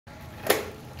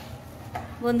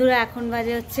বন্ধুরা এখন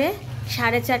বাজে হচ্ছে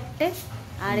 4:30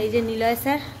 আর এই যে নিলয়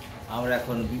স্যার আমরা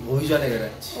এখন অভিযানে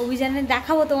বেরাচ্ছি। অভিযানে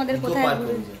দেখাবো তোমাদের কোথায়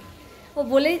ও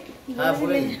বলেই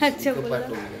আচ্ছা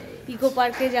ইকো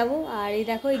পার্কে যাবো। আর এই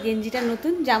দেখো এই গেঞ্জিটা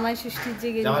নতুন জামাই ষষ্ঠীর যে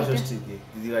গেঞ্জি, জামাই ষষ্ঠীর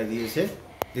দিদিভাই দিয়েছে,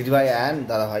 দিদিভাই অ্যান্ড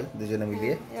দাদা ভাই দুজনে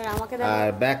মিলিয়ে। আর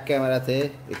ব্যাক ক্যামেরাতে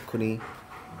এক্ষুনি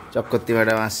চক্রবর্তী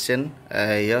ম্যাডাম আসছেন।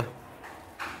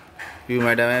 পিউ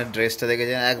ম্যাডামের ড্রেসটা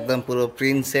দেখেছেন, একদম পুরো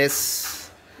প্রিন্সেস,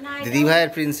 দিদিভাইয়ের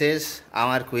প্রিন্সেস,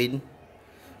 আমার কুইন,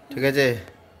 ঠিক আছে।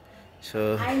 So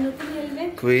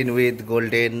queen with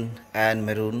golden and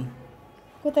maroon.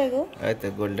 কোথায় গো? এই তো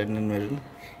গোল্ডেন অ্যান্ড মেরুন।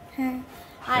 হ্যাঁ,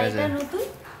 আর এটা নতুন,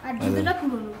 আর জুতোটা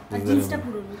পুরনো, আর জিন্সটা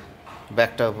পুরনো,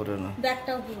 ব্যাগটাও পুরনো,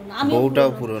 আমি বউটাও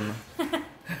পুরনো।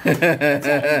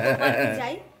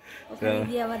 যাই ওখানে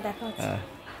গিয়ে আবার দেখা হচ্ছে।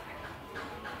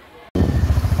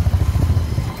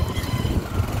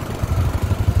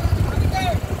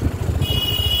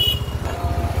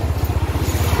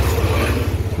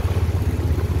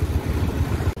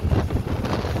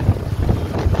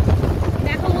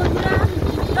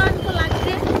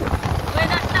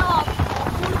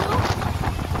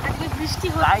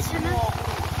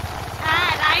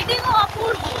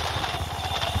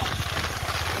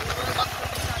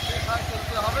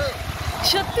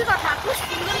 সত্যি কথা খুব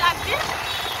সুন্দর লাগছে,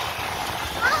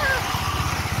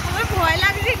 আমার ভয়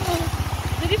লাগছে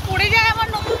যদি পড়ে যায় আমার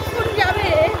নতুন ফোন যাবে।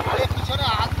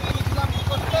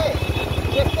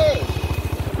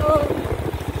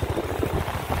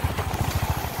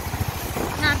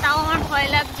 না তাও আমার ভয়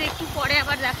লাগছে, একটু পরে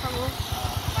আবার দেখাবো।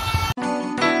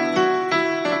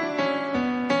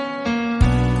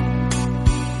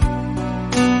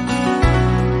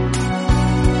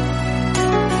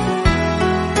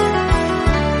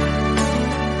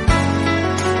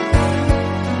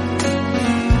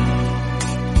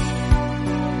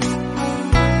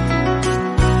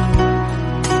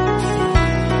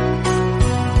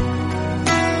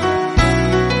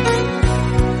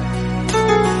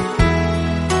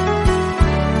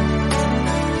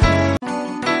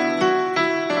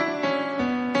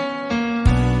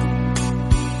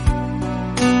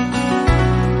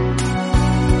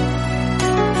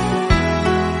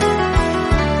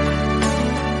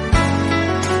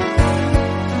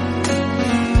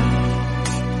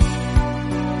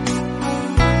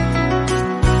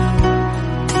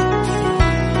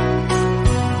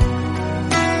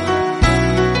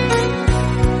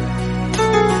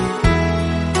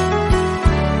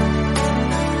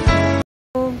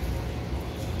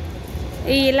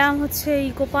 এই এলাম হচ্ছে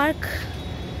ইকো পার্ক,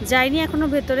 যাইনি এখনো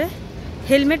ভেতরে,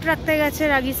 হেলমেট রাখতে গেছে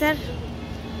রাগি স্যার।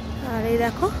 আর এই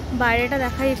দেখো বাইরেটা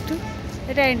দেখাই একটু,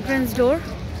 এটা এন্ট্রান্স ডোর।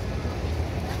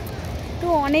 তো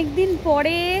অনেক দিন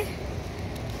পরে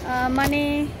মানে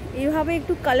এইভাবে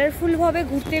একটু কালারফুলভাবে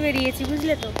ঘুরতে বেরিয়েছি,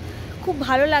 বুঝলে তো, খুব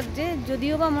ভালো লাগছে।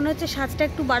 যদিও বা মনে হচ্ছে সাজটা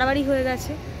একটু বাড়াবাড়ি হয়ে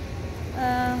গেছে,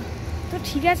 তো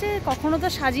ঠিক আছে, কখনো তো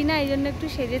সাজি না, এই জন্য একটু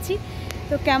সেজেছি।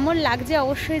 তো কেমন লাগছে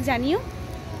অবশ্যই জানিও।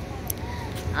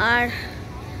 আর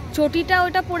চটিটা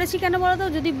ওটা পরেছি কেন বলো তো,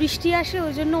 যদি বৃষ্টি আসে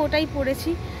ওই জন্য ওটাই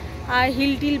পরেছি, আর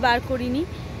হিল টিল বার করিনি।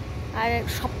 আর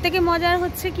সবথেকে মজার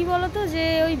হচ্ছে কি বলো তো, যে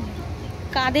ওই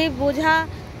কাঁধে বোঝা,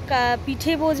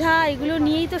 পিঠে বোঝা, এগুলো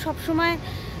নিয়েই তো সবসময়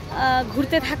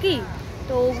ঘুরতে থাকি।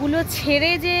 তো ওগুলো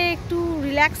ছেড়ে যে একটু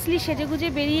রিল্যাক্সলি সেজেগুজে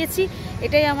বেরিয়েছি,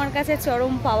 এটাই আমার কাছে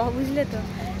চরম পাওয়া, বুঝলে তো।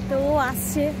 তো ও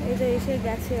আসছে, এই তো এসে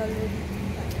গেছে অলরেডি,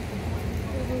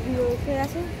 ওকে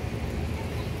আছে।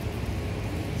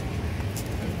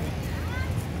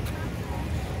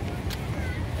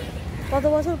 কত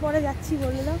বছর পরে যাচ্ছি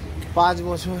বলে দাও? 5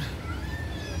 বছর,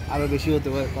 আরো বেশি হতে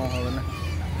পারে, কম হবে না।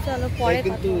 চলো পরে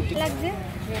কিন্তু লাগছে,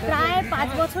 প্রায় 5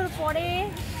 বছর পরে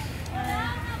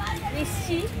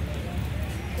এসছি।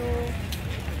 তো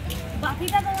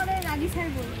বাকিটা তোমাদের রাগি স্যার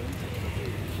বলবে।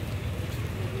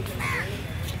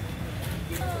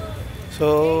 সো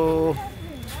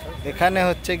এখানে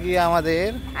হচ্ছে কি আমাদের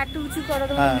একটু উঁচু করো,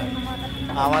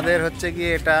 আমাদের হচ্ছে কি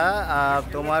এটা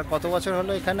তোমার কত বছর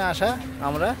হলো এখানে আসা?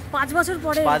 আমরা 5 বছর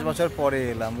পরে, 5 বছর পরে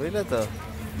এলাম, বুঝলে তো।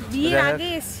 বিয়ের আগে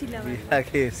এসেছিলাম,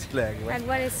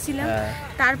 একবার এসেছিলাম,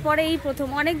 তারপরে এই প্রথম।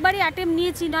 অনেকবারই অ্যাটেম্প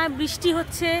নিয়েছি, নয় বৃষ্টি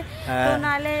হচ্ছে তো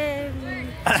নালে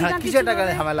কিছু একটা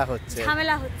ঝামেলা হচ্ছে,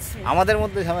 আমাদের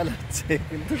মধ্যে ঝামেলা হচ্ছে,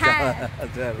 কিন্তু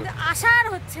আসার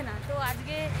হচ্ছে না। তো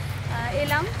আজকে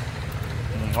এলাম,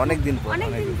 অনেকদিন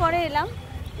পরে এলাম।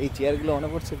 এই চেয়ারগুলো মনে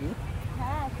পড়ছে কি?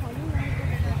 হ্যাঁ,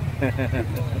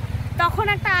 তখন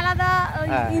একটা আলাদা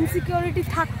ইনসিকিউরিটি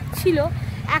ছিল,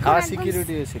 এখন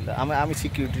সিকিউরিটি ছিল, আমি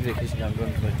সিকিউরিটি রেখেছিলাম।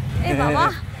 এই বাবা,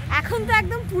 এখন তো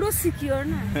একদম পুরো সিকিউর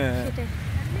না, সেটাই।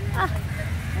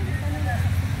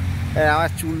 আমার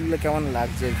চুলগুলো কেমন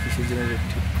লাগছে, কিসের জন্য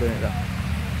ঠিক করে দাও।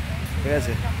 ঠিক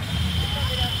আছে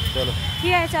চলো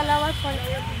ঠিক আছে চলো আবার পরে।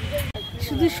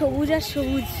 শুধু সবুজ আর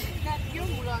সবুজ,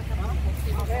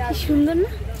 কি সুন্দর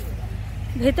না?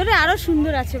 ভেতরে আরো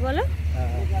সুন্দর আছে বলো,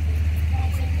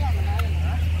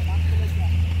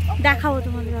 দেখাবো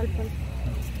তোমাদের অল্প।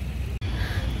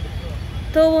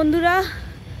 তো বন্ধুরা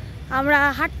আমরা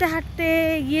হাঁটতে হাঁটতে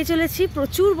গিয়ে চলেছি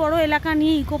প্রচুর বড় এলাকা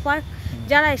নিয়ে ইকো পার্ক।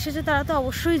 যারা এসেছে তারা তো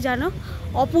অবশ্যই জানো,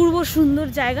 অপূর্ব সুন্দর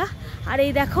জায়গা। আর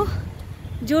এই দেখো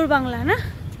জোর বাংলা না,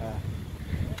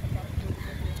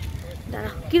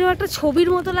 দাঁড়াও কিরকম একটা ছবির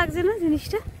মতো লাগছে না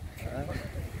জিনিসটা,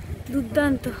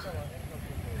 দুর্দান্ত।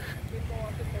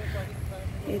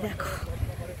 এই দেখো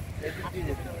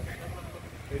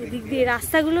এদিক দিয়ে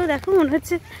রাস্তাগুলো দেখো, মনে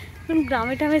হচ্ছে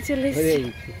গ্রামে টামে চলে এসেছে।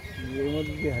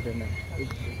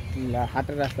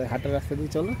 হাঁটার রাস্তা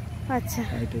দিয়ে চলো। আচ্ছা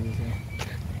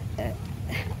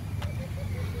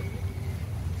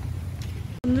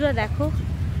বন্ধুরা দেখো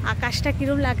আকাশটা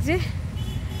কিরম লাগছে,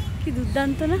 কি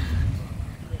দুর্দান্ত না?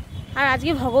 আর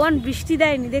আজকে ভগবান বৃষ্টি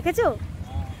দেয়নি, দেখেছো?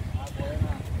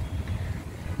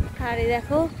 আর এই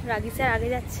দেখো রাগি স্যার আগে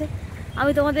যাচ্ছে,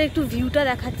 আমি তোমাদের একটু ভিউটা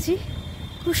দেখাচ্ছি।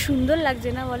 খুব সুন্দর লাগছে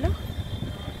না বলো?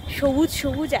 সবুজ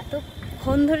সবুজ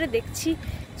এতক্ষণ ধরে দেখছি,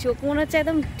 চোখ মনে হচ্ছে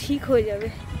একদম ঠিক হয়ে যাবে।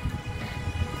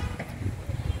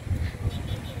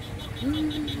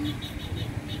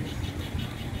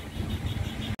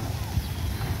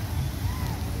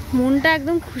 মনটা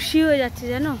একদম খুশি হয়ে যাচ্ছে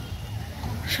জানো,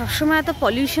 সবসময় এত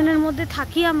পলিউশনের মধ্যে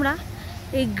থাকি আমরা,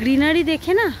 এই গ্রিনারি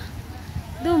দেখে না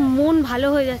একদম মন ভালো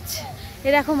হয়ে যাচ্ছে। এ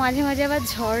দেখো মাঝে মাঝে আবার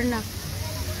ঝর্ণা,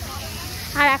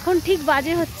 আর এখন ঠিক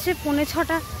বাজে হচ্ছে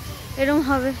 5:45 এরম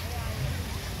হবে।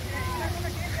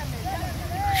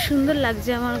 সুন্দর লাগছে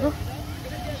আমার গো,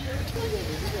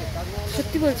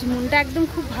 সত্যি বলছি মনটা একদম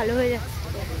খুব ভালো হয়ে যাচ্ছে।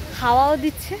 হাওয়াও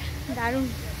দিচ্ছে দারুণ।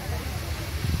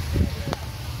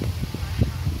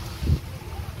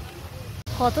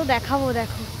 কত দেখাবো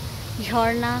দেখো,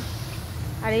 ঝর্ণা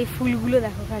আর এই ফুলগুলো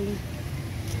দেখো, খালি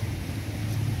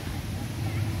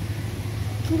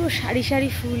পুরো সারি সারি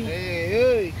ফুল।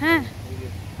 হ্যাঁ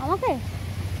আমাকে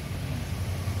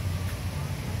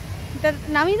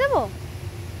নামিয়ে দেবো?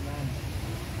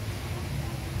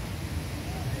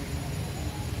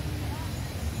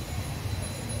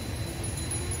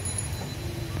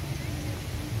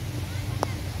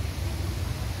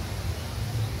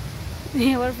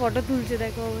 এবার ফটো তুলছে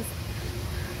দেখো অবস্থা।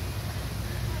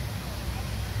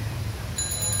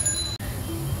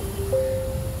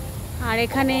 আর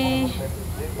এখানে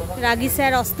রাগি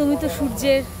স্যার অস্তমিত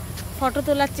সূর্যের ফটো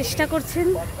তোলার চেষ্টা করছেন,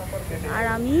 আর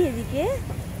আমি এদিকে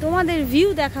তোমাদের ভিউ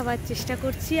দেখাবার চেষ্টা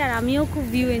করছি, আর আমিও খুব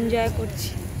ভিউ এনজয় করছি।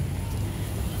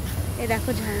 এ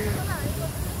দেখো ঝর্ণা,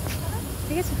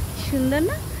 ঠিক আছে সুন্দর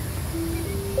না?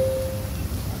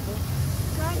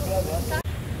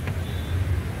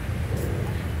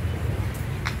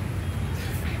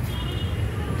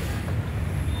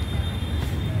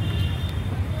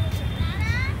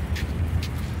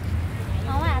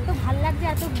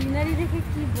 এত গ্রিনারি দেখে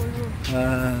কি বলবো,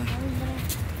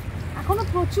 এখনো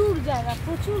প্রচুর জায়গা,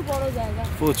 প্রচুর বড় জায়গা,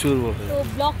 প্রচুর বড়। তো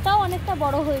ব্লগটাও অনেকটা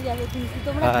বড় হয়ে যাবে, কিন্তু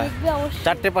তোমরা দেখবে অবশ্যই।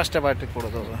 4-5টা পার্টে করে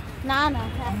দেবো। না না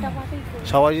একটা পার্টেই করব,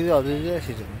 সবাই যদি অধৈর্য যায়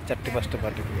সেজন্য 4-5টা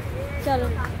পার্টে করে। চলো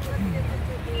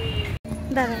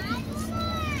দাঁড়া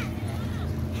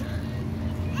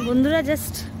বন্ধুরা,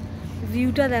 জাস্ট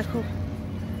ভিউটা দেখো,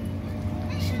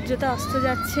 সূর্যটা অস্ত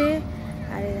যাচ্ছে,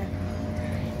 আর দেখো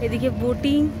এদিকে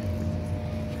বোটিং,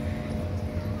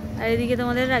 আর এদিকে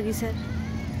তোমাদের রাগি স্যার।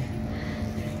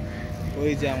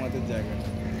 ওই যে আমাদের জায়গা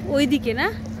ওই দিকে না,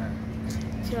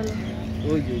 চলো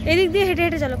এদিক দিয়ে হেঁটে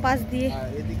হেঁটে চলো, পাশ দিয়ে।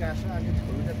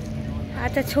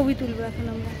 আচ্ছা ছবি তুলবো এখন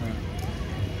আমরা।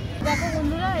 দেখো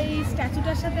বন্ধুরা এই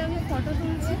স্ট্যাচুটার সাথে আমি ফটো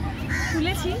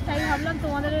তুলেছি, তাই ভাবলাম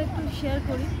তোমাদেরও একটু শেয়ার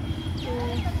করি। তো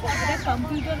এটা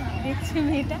কম্পিউটার দেখছে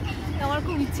মেয়েটা, তো আমার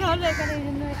খুব ইচ্ছা হলো এখানে, এই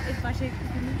জন্য এর পাশে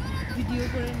একটুখানি ভিডিও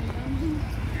করে নিলাম।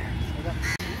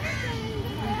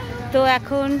 তো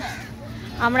এখন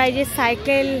আমরা এই যে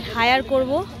সাইকেল হায়ার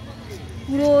করব,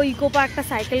 পুরো ইকো পার্কটা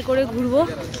সাইকেল করে ঘুরবো।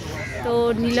 তো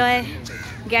নিলয়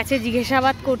গেছে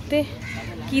জিজ্ঞাসাবাদ করতে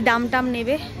কি দাম টাম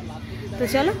নেবে। তো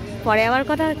চলো পরে আবার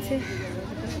কথা হচ্ছে।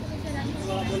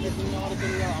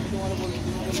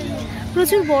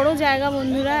 প্রচুর বড় জায়গা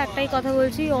বন্ধুরা, একটাই কথা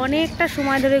বলছি, অনেকটা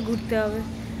সময় ধরে ঘুরতে হবে।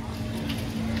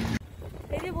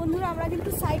 এই যে বন্ধুরা আমরা কিন্তু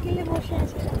সাইকেলে বসে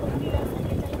আছি,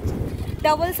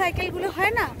 ডাবল সাইকেলগুলো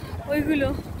হয় না ওইগুলো,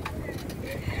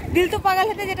 দিল তো পাগল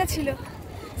হতে যেটা ছিল,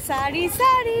 সারি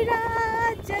সারি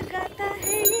রাত জাগাতা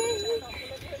হে ইয়েহি,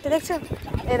 তো দেখছো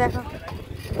এই দেখো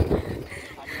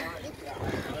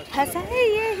हंसा है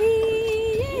यही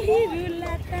यही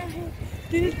रुलाता है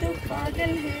दिल तो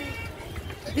पागल है।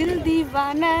 দিল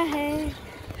দিওয়ানা হ্যায়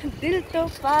দিল তো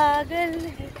পাগল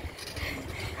হ্যায়।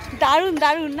 দারুণ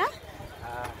দারুণ না?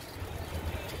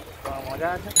 মজা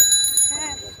আছে।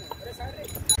 হ্যাঁ,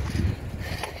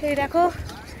 এই দেখো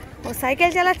ও সাইকেল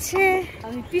চালাচ্ছে,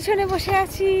 আমি পিছনে বসে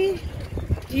আছি।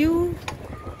 ভিউ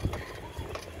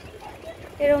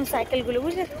এরকম সাইকেলগুলো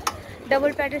বুঝলে,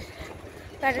 ডাবল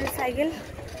প্যাডেল সাইকেল,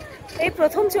 এই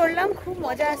প্রথম চড়লাম, খুব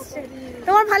মজা আসছে।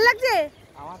 তোমার ভালো লাগছে?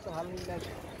 আমার তো ভালোই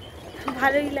লাগছে।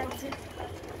 ভালোই লাগছে।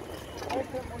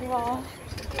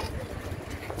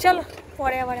 চলো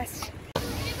পরে আবার আসছি।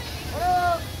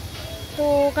 তো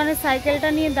ওখানে সাইকেলটা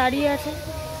নিয়ে দাঁড়িয়ে আছে,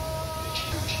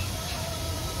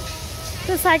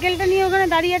 তো সাইকেলটা নিয়ে ওখানে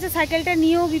দাঁড়িয়ে আছে। সাইকেলটা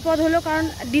নিয়েও বিপদ হলো, কারণ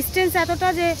ডিস্টেন্স এতটা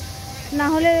যে না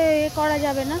হলে এ করা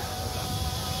যাবে না।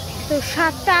 তো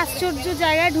 7টা আশ্চর্য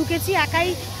জায়গায় ঢুকেছি একাই,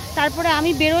 তারপরে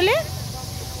আমি বেরোলে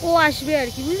ও আসবে আর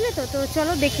কি, বুঝলে তো। তো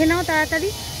চলো দেখে নাও তাড়াতাড়ি।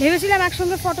 ভেবেছিলাম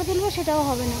একসঙ্গে ফটো তুলবো, সেটাও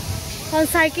হবে না, কারণ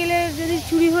সাইকেলের যদি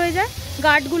চুরি হয়ে যায়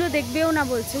গার্ডগুলো দেখবেও না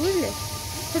বলছে, বুঝলে।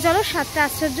 তো চলো 7টা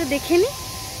আশ্চর্য দেখে নিই।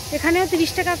 এখানেও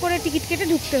 30 টাকা করে টিকিট কেটে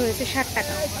ঢুকতে হয়েছে, 60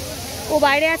 টাকা। ও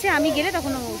বাইরে আছে, আমি গেলে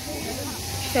তখন ও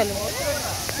চলো।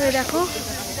 তো দেখো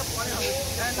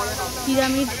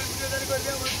পিরামিড,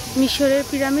 মিশরের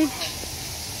পিরামিড,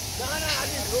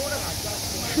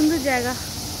 সুন্দর জায়গা।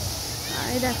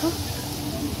 এই দেখো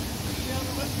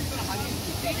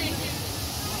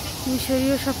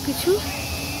মিশরীয় সব কিছু।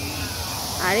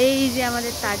 আর এই যে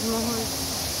আমাদের তাজমহল।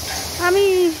 আমি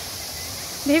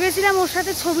ভেবেছিলাম ওর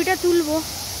সাথে ছবিটা তুলবো,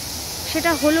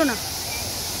 সেটা হলো না,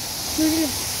 বুঝলি।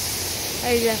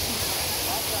 এই দেখো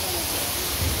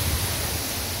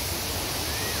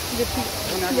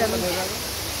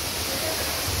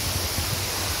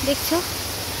দেখছো,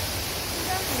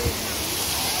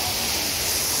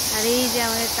 আর এই যে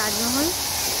আমাদের তাজমহল,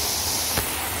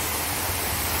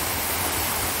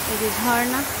 এই যে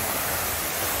ঝর্ণা,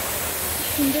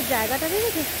 সুন্দর জায়গাটা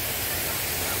দেখেছো।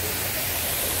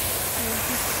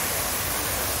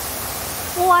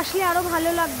 ও আসলে আরো ভালো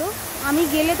লাগতো, আমি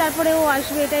গেলে তারপরে ও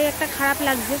আসবে, এটাই একটা খারাপ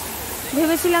লাগছে।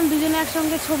 ভেবেছিলাম দুজনে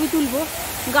একসঙ্গে ছবি তুলবো,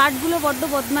 গার্ডগুলো বড্ড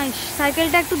বদমাইশ।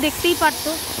 সাইকেলটা একটু দেখতেই পারতো,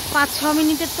 5-6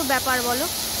 মিনিটের তো ব্যাপার বলো,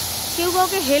 কেউ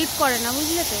কাউকে হেল্প করে না,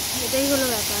 বুঝলে তো, এটাই হলো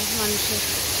ব্যাপার মানুষের।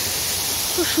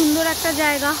 খুব সুন্দর একটা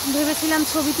জায়গা, ভেবেছিলাম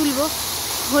ছবি তুলবো,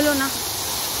 হলো না।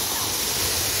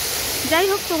 যাই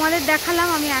হোক, তোমাদের দেখালাম,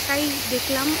 আমি একাই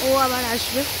দেখলাম, ও আবার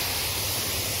আসবে।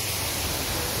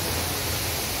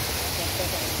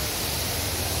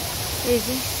 এই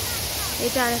যে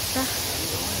এটা আর একটা,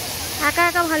 একা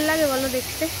একা ভাল লাগে বলো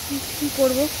দেখতে, কি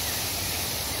করব।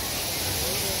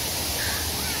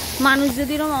 মানুষ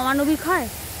যদি এরকম অমানবিক হয়,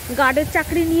 গার্ডের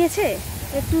চাকরি নিয়েছে,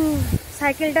 একটু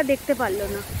সাইকেলটা দেখতে পারলো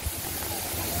না,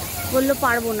 বললো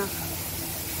পারবো না।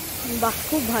 বাহ,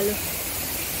 খুব ভালো।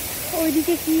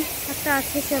 ওইদিকে কি একটা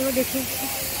আছে, চলো দেখে।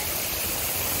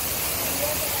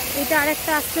 এটা আর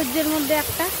একটা আশ্চর্যের মধ্যে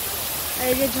একটা,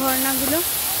 এই যে ঝর্ণাগুলো।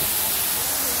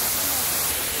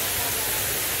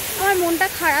 আমার মনটা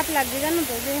খারাপ লাগছে জানো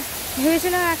তো, যে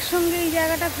ভেবেছিলাম একসঙ্গে এই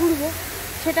জায়গাটা ঘুরবো,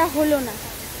 সেটা হলো না।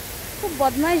 খুব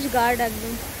বদমাইশ গার্ড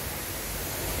একদম।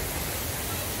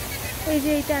 এই যে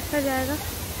এইটা একটা জায়গা,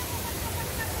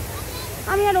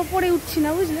 আমি আর ওপরে উঠছি না,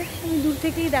 বুঝলে, আমি দূর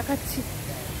থেকেই দেখাচ্ছি।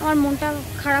 আমার মনটা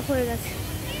খারাপ হয়ে গেছে,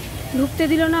 ঢুকতে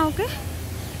দিল না ওকে,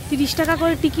 30 টাকা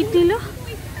করে টিকিট নিল,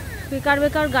 বেকার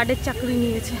বেকার গার্ডের চাকরি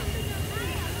নিয়েছে।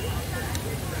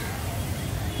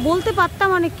 বলতে পারতাম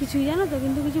অনেক কিছুই জানো তো,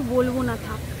 কিন্তু কিছু বলবো না,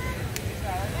 থাক।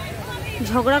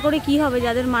 ঝগড়া করে কি হবে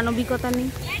যাদের মানবিকতা নেই।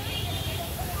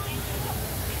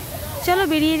 চলো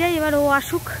বেরিয়ে যাই এবার, ও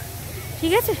আসুক,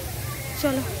 ঠিক আছে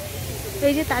চলো।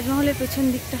 এই যে তাজমহলের পেছন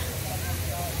দিকটা,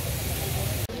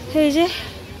 এই যে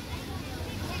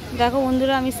দেখো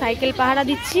বন্ধুরা, আমি সাইকেল পাহারা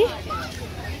দিচ্ছি,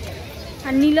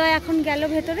 আর নিলয় এখন গেল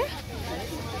ভেতরে।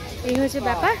 এই হচ্ছে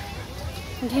ব্যাপার,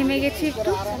 ঘেমে গেছি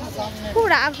একটু, খুব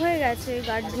রাগ হয়ে গেছে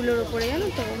গার্ডগুলোর ওপরে জানো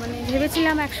তো। মানে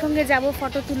ভেবেছিলাম একসঙ্গে যাব,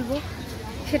 ফটো তুলবো,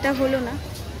 সেটা হলো না।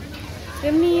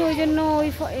 এমনি ওই জন্য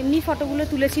এমনি ফটোগুলো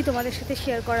তুলেছি তোমাদের সাথে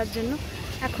শেয়ার করার জন্য।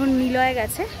 এখন নিলয়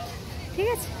গেছে, ঠিক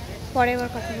আছে, পরে এবার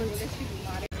কথা বলছি।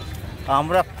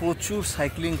 আমরা প্রচুর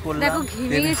সাইক্লিং করলাম, দেখো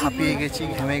ঘেমে গেছি, হাঁপিয়ে গেছি,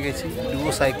 ঘেমে গেছি,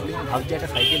 ডুয়ো সাইক্লিং। ভাবছি একটা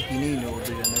সাইকেল কিনেই নেবো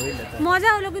দুজনে, বুঝলে তো। মজা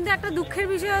হলো, কিন্তু একটা দুঃখের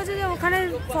বিষয় হচ্ছে যে ওখানে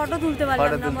ফটো তুলতে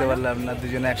পারলাম না,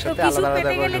 দুজনে একসাথে আলাদা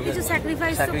আলাদা করে কিছু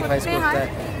স্যাক্রিফাইস করতে হয়।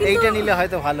 এইটা নিলে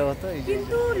হয়তো ভালো হতো,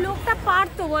 কিন্তু লোকটা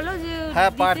পারতো বলো যে।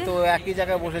 হ্যাঁ পারতো, একই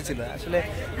জায়গায় বসেছিল। আসলে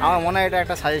আমার মনে হয় এটা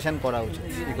একটা সাজেশন করা উচিত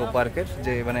ইকো পার্কের,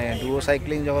 যে মানে ডুয়ো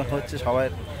সাইক্লিং যখন হচ্ছে সবাই,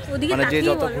 মানে যে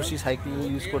যত খুশি সাইকেল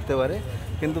ইউজ করতে পারে,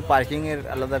 কিন্তু পার্কিংয়ের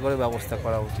আলাদা করে ব্যবস্থা ব্যবস্থা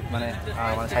করা উচিত, মানে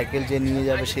সাইকেল যে নিয়ে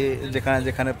যাবে সে যেখানে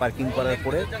যেখানে পার্কিং করার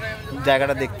পরে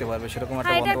জায়গাটা দেখতে পারবে সেরকম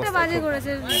একটা বন্দোবস্ত বাজে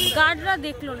করেছে, গার্ডরা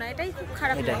দেখলো না, এটাই খুব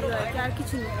খারাপ লাগলো আর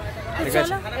কিছু নেই।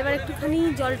 চলো এবার একটুখানি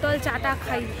জল টল চাটা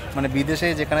খাই। মানে বিদেশে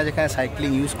যেখানে যেখানে সাইক্লিং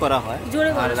ইউজ করা হয়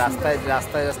আর রাস্তায়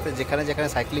রাস্তায় রাস্তায় যেখানে যেখানে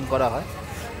সাইক্লিং করা হয়,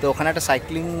 তো ওখানে একটা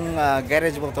সাইক্লিং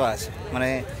গ্যারেজ মতো আছে, মানে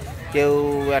কেউ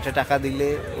একটা টাকা দিলে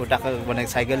ও টাকা মানে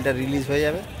সাইকেলটা রিলিজ হয়ে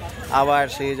যাবে, আবার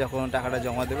সে যখন টাকাটা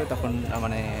জমা দেবে তখন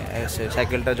মানে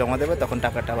সাইকেলটা জমা দেবে তখন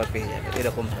টাকাটা আবার পেয়ে যাবে,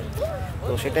 এরকম হয়।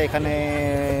 তো সেটা এখানে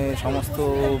সমস্ত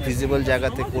ভিজিবল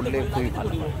জায়গাতে করলে খুবই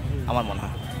ভালো হয় আমার মনে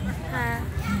হয়। হ্যাঁ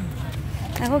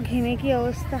দেখো ঘেমে কি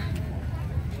অবস্থা।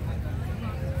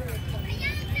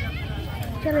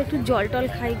 চলো একটু জল টল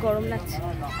খাই, গরম লাগছে।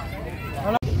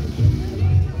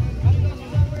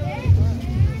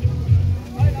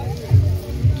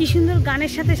 কি সুন্দর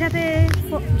গানের সাথে সাথে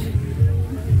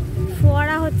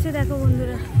ফোয়ারা হচ্ছে, দেখো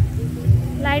বন্ধুরা,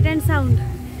 লাইট অ্যান্ড সাউন্ড।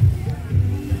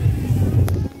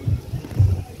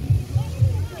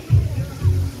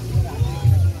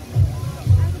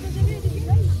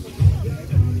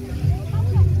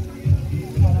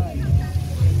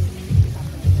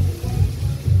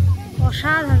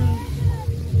 অসাধারণ,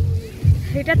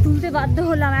 এটা তুলতে বাধ্য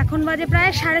হলাম। এখন বাজে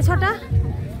প্রায় 6:30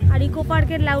 আর ইকো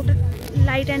পার্কের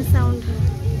লাইট অ্যান্ড সাউন্ড,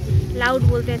 লাউড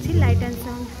বলতে আছি, লাইট অ্যান্ড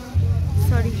সাউন্ড,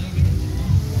 সরি।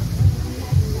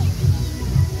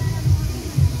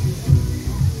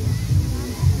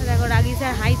 দেখো রাগি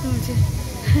স্যার হাই তুলছে।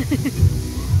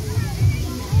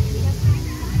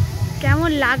 কেমন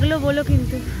লাগলো বলো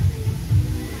কিন্তু,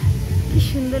 কি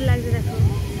সুন্দর লাগছে দেখো।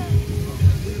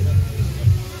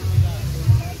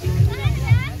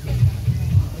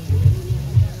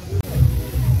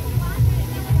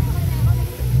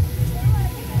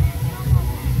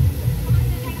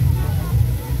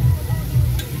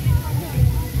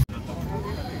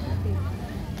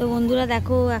 তো বন্ধুরা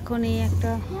দেখো, এখন এই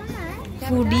একটা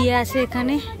ফুডি আছে,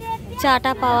 এখানে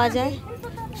চাটা পাওয়া যায়,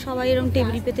 সবাই এরকম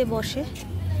টেবিল পেতে বসে।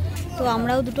 তো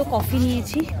আমরাও দুটো কফি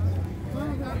নিয়েছি,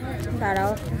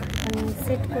 দাঁড়াও মানে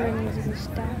সেট করে নিই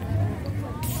জিনিসটা।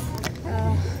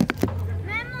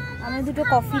 আমি দুটো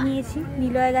কফি নিয়েছি,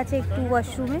 নিলয় গেছে একটু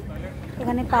ওয়াশরুমে,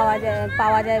 এখানে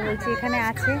পাওয়া যায় বলছে, এখানে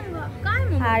আছে।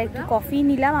 আর একটু কফি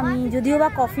নিলাম আমি, যদিও বা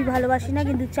কফি ভালোবাসি না,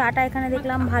 কিন্তু চাটা এখানে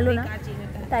দেখলাম ভালো না,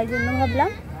 তাই জন্য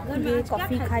ভাবলাম যে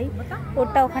কফি খাই।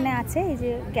 ওরটা ওখানে আছে, এই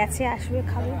যে গেছে, আসবে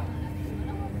খাবে।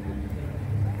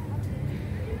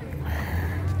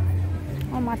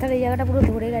 আমার মাথার এই জায়গাটা পুরো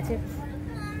ধরে গেছে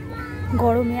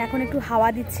গরমে, এখন একটু হাওয়া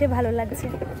দিচ্ছে, ভালো লাগছে।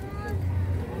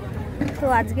 তো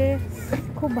আজকে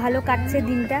খুব ভালো কাটছে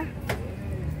দিনটা,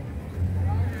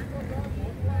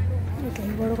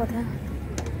 এটাই বড় কথা।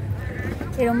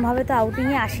 এরমভাবে তো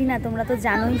আউটিংয়ে আসি না, তোমরা তো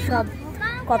জানোই সব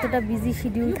কতটা বিজি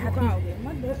শিডিউল থাকে।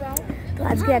 তো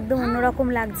আজকে একদম অন্যরকম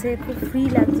লাগছে, খুব ফ্রি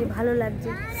লাগছে, ভালো লাগছে।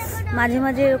 মাঝে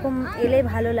মাঝে এরকম এলে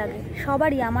ভালো লাগে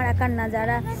সবারই, আমার একার না,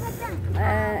 যারা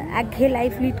একঘেয়ে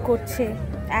লাইফ লিড করছে,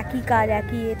 একই কাজ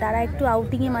একই, তারা একটু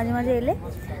আউটিংয়ে মাঝে মাঝে এলে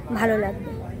ভালো লাগবে।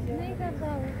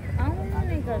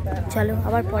 চলো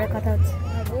আবার পরে কথা হচ্ছে।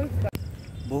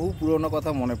 বহু পুরনো কথা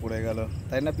মনে পড়ে গেল,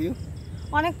 তাই না পিউ?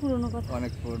 অনেক পুরনো কথা,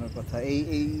 অনেক পুরনো কথা।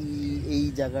 এই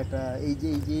জায়গাটা,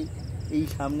 এই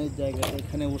সামনের জায়গাটা,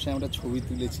 এখানে বসে আমরা ছবি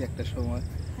তুলেছি একটা সময়,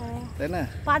 তাই না?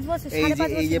 5 বছর,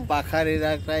 এই যে পাখার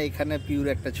এলাকা, এখানে পিউর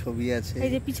একটা ছবি আছে,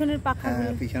 এই যে পিছনের পাখা,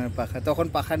 পিছনের পাখা। তখন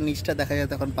পাখার নিচটা দেখা যায়,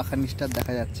 তখন পাখার নিচটা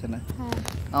দেখা যাচ্ছে না।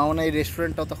 আমার এই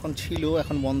রেস্টুরেন্টটা তখন ছিল,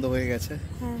 এখন বন্ধ হয়ে গেছে,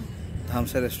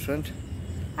 ধামসা রেস্টুরেন্ট।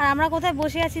 আর আমরা কোথায়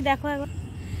বসে আছি দেখো একবার,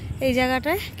 এই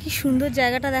জায়গাটায় কি সুন্দর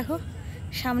জায়গাটা দেখো,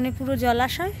 সামনে পুরো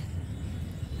জলাশয়,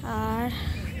 আর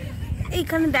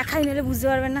এইখানে দেখাই নিলে বুঝতে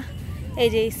পারবে না, এই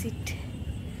যে এই সিট,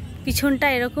 পিছনটা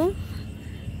এরকম,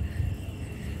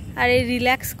 আর এই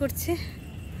রিল্যাক্স করছে।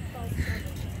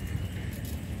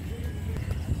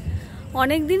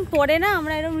 অনেক দিন পরে না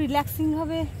আমরা এরকম রিল্যাক্সিং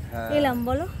ভাবে এলাম,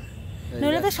 বলো?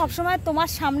 নইলে তো সবসময় তোমার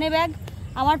সামনে ব্যাগ,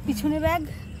 আমার পিছনে ব্যাগ,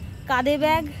 কাঁধে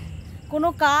ব্যাগ, কোনো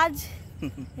কাজ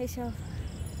এইসব।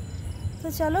 তো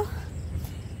চলো,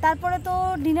 তারপরে তো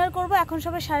ডিনার করব, এখন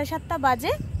সবে 7:30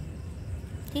 বাজে,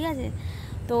 ঠিক আছে?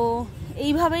 তো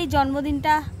এইভাবেই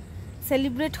জন্মদিনটা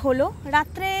সেলিব্রেট হলো।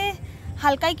 রাত্রে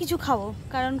হালকাই কিছু খাবো,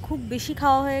 কারণ খুব বেশি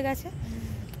খাওয়া হয়ে গেছে।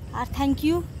 আর থ্যাংক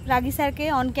ইউ রাগি স্যারকে,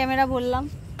 অন ক্যামেরা বললাম,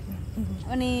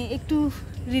 মানে একটু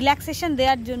রিল্যাক্সেশন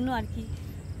দেওয়ার জন্য আর কি,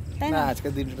 তাই না?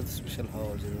 আজকের দিনটা তো স্পেশাল হওয়া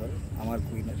উচিত আমার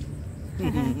কুইনের।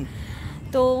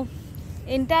 তো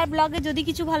এন্টায়ার ব্লগে যদি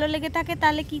কিছু ভালো লেগে থাকে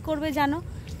তাহলে কি করবে জানো,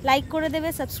 লাইক করে দেবে,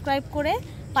 সাবস্ক্রাইব করে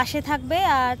পাশে থাকবে,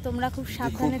 আর তোমরা খুব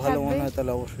সাবধানে থাকবে। ভালো মনে হয়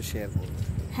তাহলে অবশ্যই শেয়ার করবে।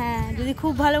 হ্যাঁ, যদি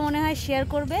খুব ভালো মনে হয় শেয়ার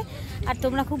করবে। আর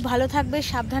তোমরা খুব ভালো থাকবে,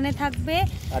 সাবধানে থাকবে,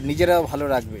 আর নিজেরাও ভালো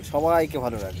রাখবে, সবাইকে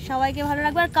ভালো রাখবে। সবাইকে ভালো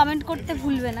রাখবে, আর কমেন্ট করতে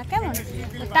ভুলবে না, কেমন?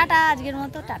 টাটা, আজকের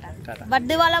মতো টাটা।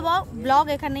 বার্থডেওয়ালা ব্লগ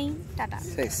এখানেই টাটা,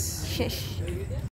 শেষ।